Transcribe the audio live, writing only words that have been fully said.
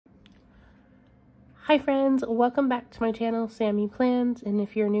Hi friends, welcome back to my channel, Sammy Plans, and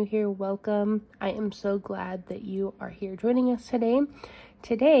if you're new here, welcome. I am so glad that you are here joining us today.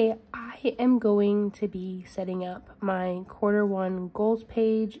 Today, I am going to be setting up my Q1 goals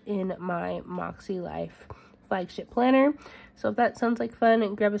page in my Moxie Life flagship planner. So if that sounds like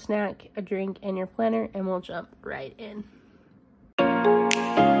fun, grab a snack, a drink, and your planner, and we'll jump right in.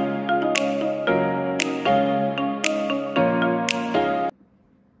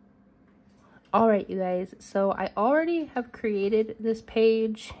 Alright you guys, so I already have created this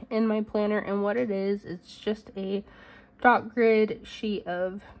page in my planner, and what it is, it's just a dot grid sheet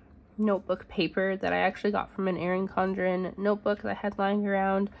of notebook paper that I actually got from an Erin Condren notebook that I had lying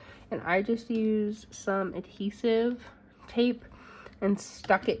around, and I just used some adhesive tape and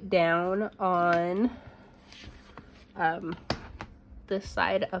stuck it down on this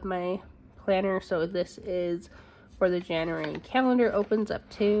side of my planner. So this is where the January calendar opens up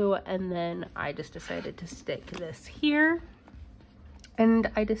to, and then I just decided to stick this here. And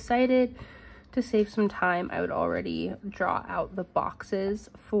I decided to save some time, I would already draw out the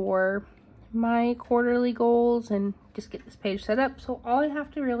boxes for my quarterly goals and just get this page set up. So all I have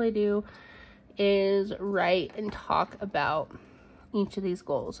to really do is write and talk about each of these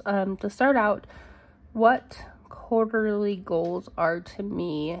goals. To start out, what quarterly goals are to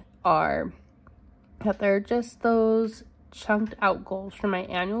me are that they're just those chunked out goals from my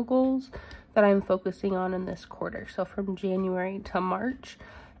annual goals that I'm focusing on in this quarter. So from January to March.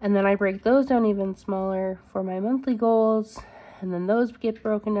 And then I break those down even smaller for my monthly goals. And then those get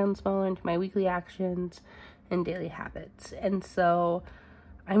broken down smaller into my weekly actions and daily habits. And so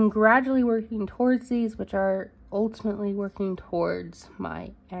I'm gradually working towards these, which are ultimately working towards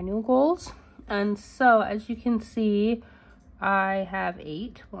my annual goals. And so as you can see, I have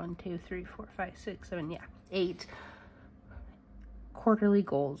 8 quarterly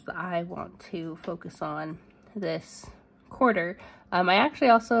goals that I want to focus on this quarter. I actually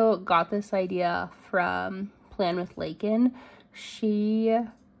also got this idea from Plan with Lakin. She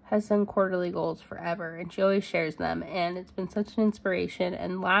has done quarterly goals forever and she always shares them, and it's been such an inspiration.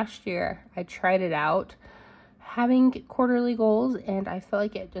 And last year I tried it out, having quarterly goals, and I felt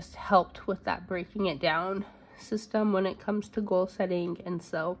like it just helped with that breaking it down system when it comes to goal setting, and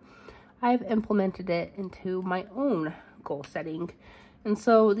so I've implemented it into my own goal setting. And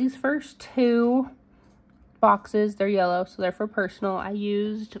so these first two boxes, they're yellow, so they're for personal. I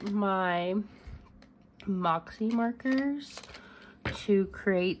used my Moxie markers to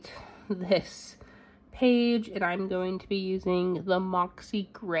create this page, and I'm going to be using the Moxie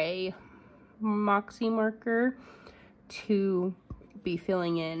gray Moxie marker to be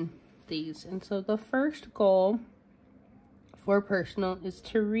filling in these. And so the first goal for personal is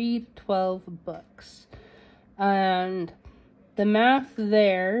to read 12 books, and the math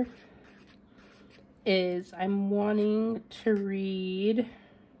there is I'm wanting to read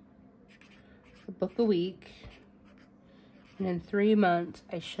a book a week, and in 3 months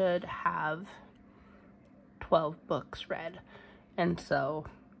I should have 12 books read. And so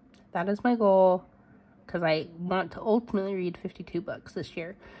that is my goal, because I want to ultimately read 52 books this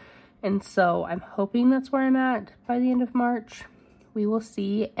year. And so I'm hoping that's where I'm at by the end of March. We will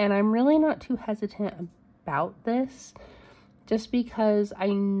see. And I'm really not too hesitant about this, just because I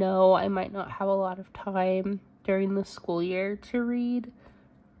know I might not have a lot of time during the school year to read.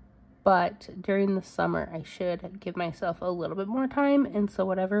 But during the summer, I should give myself a little bit more time. And so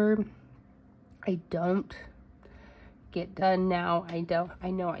whatever I don't get done now, I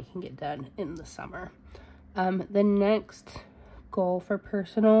know I can get done in the summer. The next goal for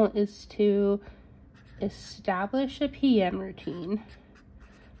personal is to establish a PM routine.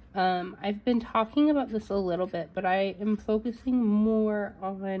 I've been talking about this a little bit, but I am focusing more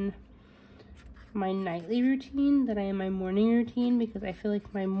on my nightly routine than I am my morning routine, because I feel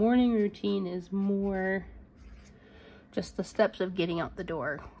like my morning routine is more just the steps of getting out the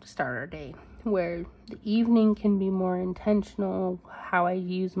door to start our day, where the evening can be more intentional, how I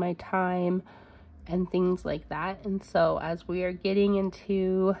use my time and things like that. And so as we are getting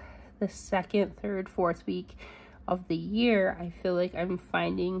into the second, third, fourth week of the year, I feel like I'm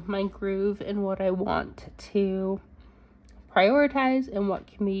finding my groove in what I want to prioritize and what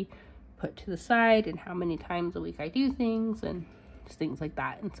can be put to the side, and how many times a week I do things and just things like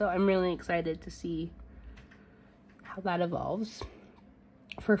that. And so I'm really excited to see how that evolves.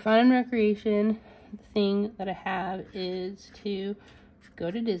 For fun and recreation, the thing that I have is to go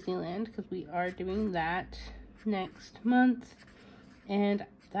to Disneyland, because we are doing that next month, and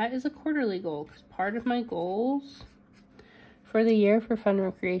that is a quarterly goal, because part of my goals for the year for fun and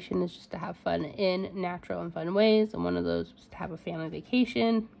recreation is just to have fun in natural and fun ways, and one of those was to have a family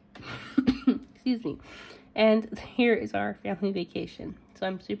vacation. excuse me. And here is our family vacation. So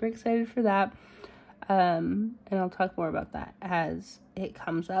I'm super excited for that. And I'll talk more about that as it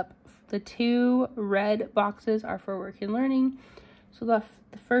comes up. The 2 red boxes are for work and learning. So the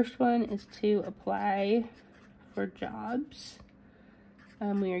first one is to apply for jobs.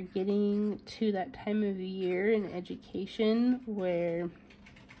 We are getting to that time of year in education where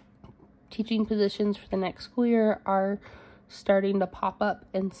teaching positions for the next school year are starting to pop up.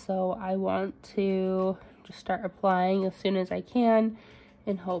 And so I want to just start applying as soon as I can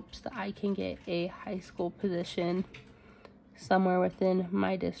in hopes that I can get a high school position somewhere within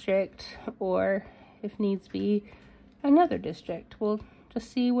my district, or if needs be, another district. We'll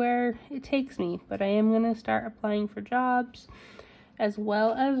just see where it takes me, but I am going to start applying for jobs as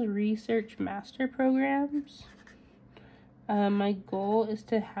well as research master programs. My goal is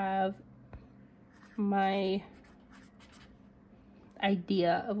to have my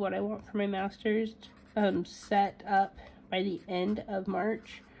idea of what I want for my master's set up by the end of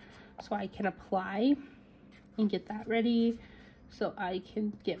March, so I can apply and get that ready so I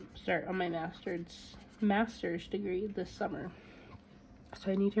can start on my master's degree this summer.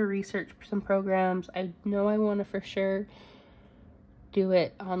 So I need to research some programs. I know I want to for sure do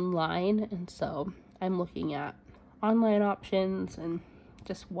it online, and so I'm looking at online options and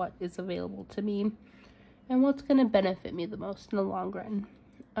just what is available to me and what's going to benefit me the most in the long run.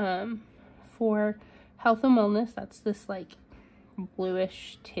 For health and wellness, that's this like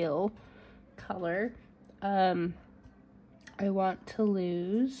bluish teal color. I want to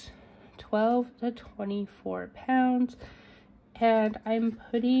lose 12 to 24 pounds, and I'm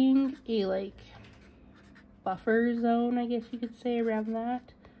putting a like buffer zone, I guess you could say, around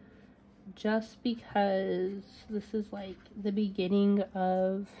that, just because this is like the beginning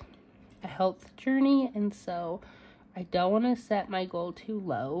of a health journey, and so I don't want to set my goal too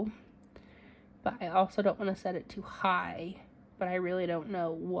low, but I also don't want to set it too high, but I really don't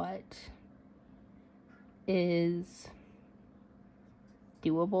know what is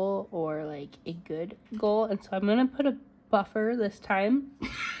doable or like a good goal, and so I'm gonna put a buffer this time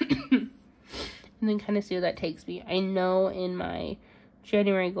and then kind of see where that takes me. I know in my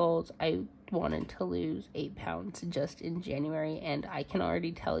January goals I wanted to lose 8 pounds just in January, and I can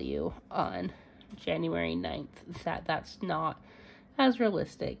already tell you on January 9th that that's not as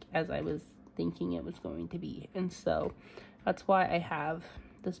realistic as I was thinking it was going to be, and so that's why I have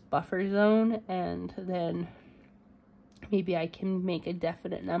this buffer zone, and then maybe I can make a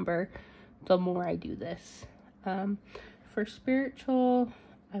definite number the more I do this. For spiritual,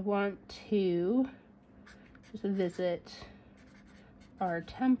 I want to just visit our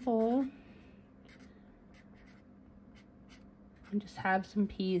temple and just have some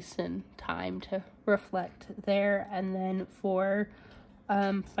peace and time to reflect there. And then for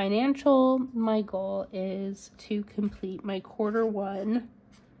financial, my goal is to complete my Q1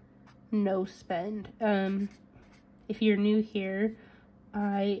 no spend. If you're new here,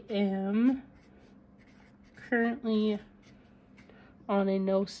 I am currently on a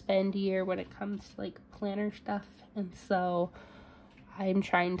no spend year when it comes to like planner stuff, and so I'm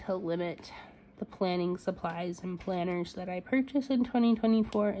trying to limit the planning supplies and planners that I purchase in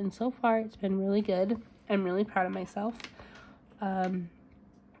 2024, and so far it's been really good. I'm really proud of myself. But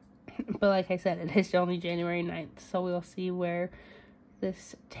like I said, it is only January 9th, so we'll see where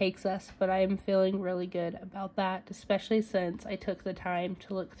this takes us, but I am feeling really good about that, especially since I took the time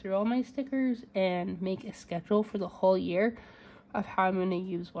to look through all my stickers and make a schedule for the whole year of how I'm going to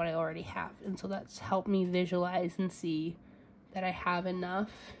use what I already have, and so that's helped me visualize and see that I have enough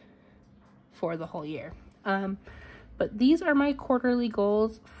for the whole year. But these are my quarterly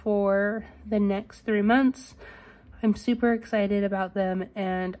goals for the next 3 months. I'm super excited about them,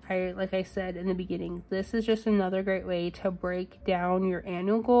 and like I said in the beginning, this is just another great way to break down your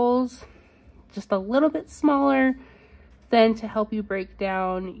annual goals just a little bit smaller than to help you break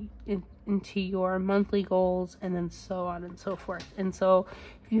down into your monthly goals, and then so on and so forth. And so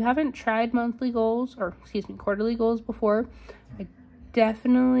if you haven't tried monthly goals, or excuse me, quarterly goals before, I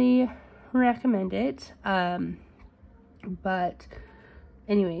definitely recommend it. But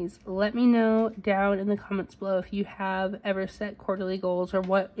anyways, let me know down in the comments below if you have ever set quarterly goals, or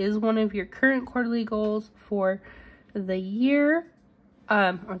what is one of your current quarterly goals for the year,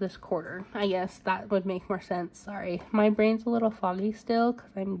 or this quarter. I guess that would make more sense. Sorry, my brain's a little foggy still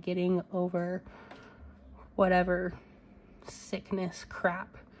because I'm getting over whatever sickness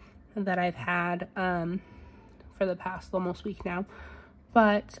crap that I've had for the past almost week now.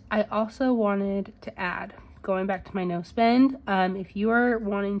 But I also wanted to add, going back to my no spend, if you are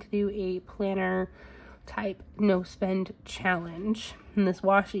wanting to do a planner type no spend challenge. And this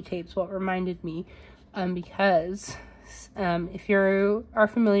washi tape's what reminded me, because if you are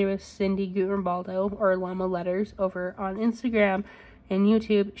familiar with Cindy Guttenbaldo or Llama Letters over on Instagram and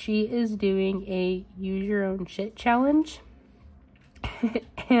YouTube, she is doing a use your own shit challenge.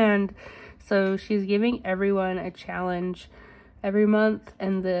 And so she's giving everyone a challenge every month,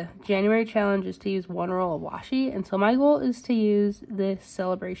 and the January challenge is to use 1 roll of washi. And so my goal is to use this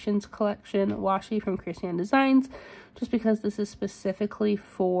Celebrations collection washi from Christian Designs, just because this is specifically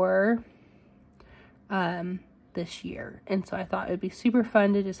for this year. And so I thought it would be super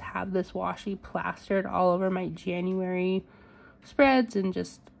fun to just have this washi plastered all over my January spreads and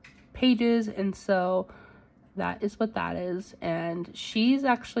just pages. And so that is what that is. And she's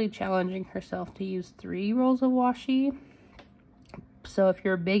actually challenging herself to use 3 rolls of washi. So if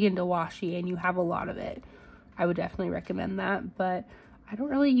you're big into washi and you have a lot of it, I would definitely recommend that. But I don't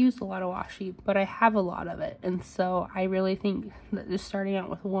really use a lot of washi, but I have a lot of it. And so I really think that just starting out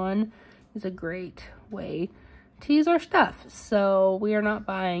with 1 is a great way to use our stuff. So we are not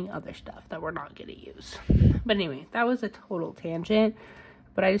buying other stuff that we're not going to use. But anyway, that was a total tangent.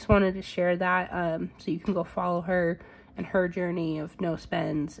 But I just wanted to share that so you can go follow her and her journey of no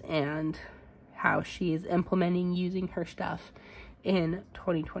spends and how she is implementing using her stuff in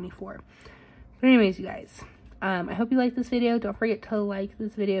 2024. But anyways, you guys, I hope you liked this video. Don't forget to like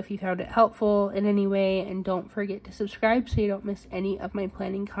this video if you found it helpful in any way, and don't forget to subscribe so you don't miss any of my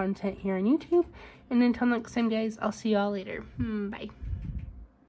planning content here on YouTube. And until next time, guys, I'll see y'all later. Bye.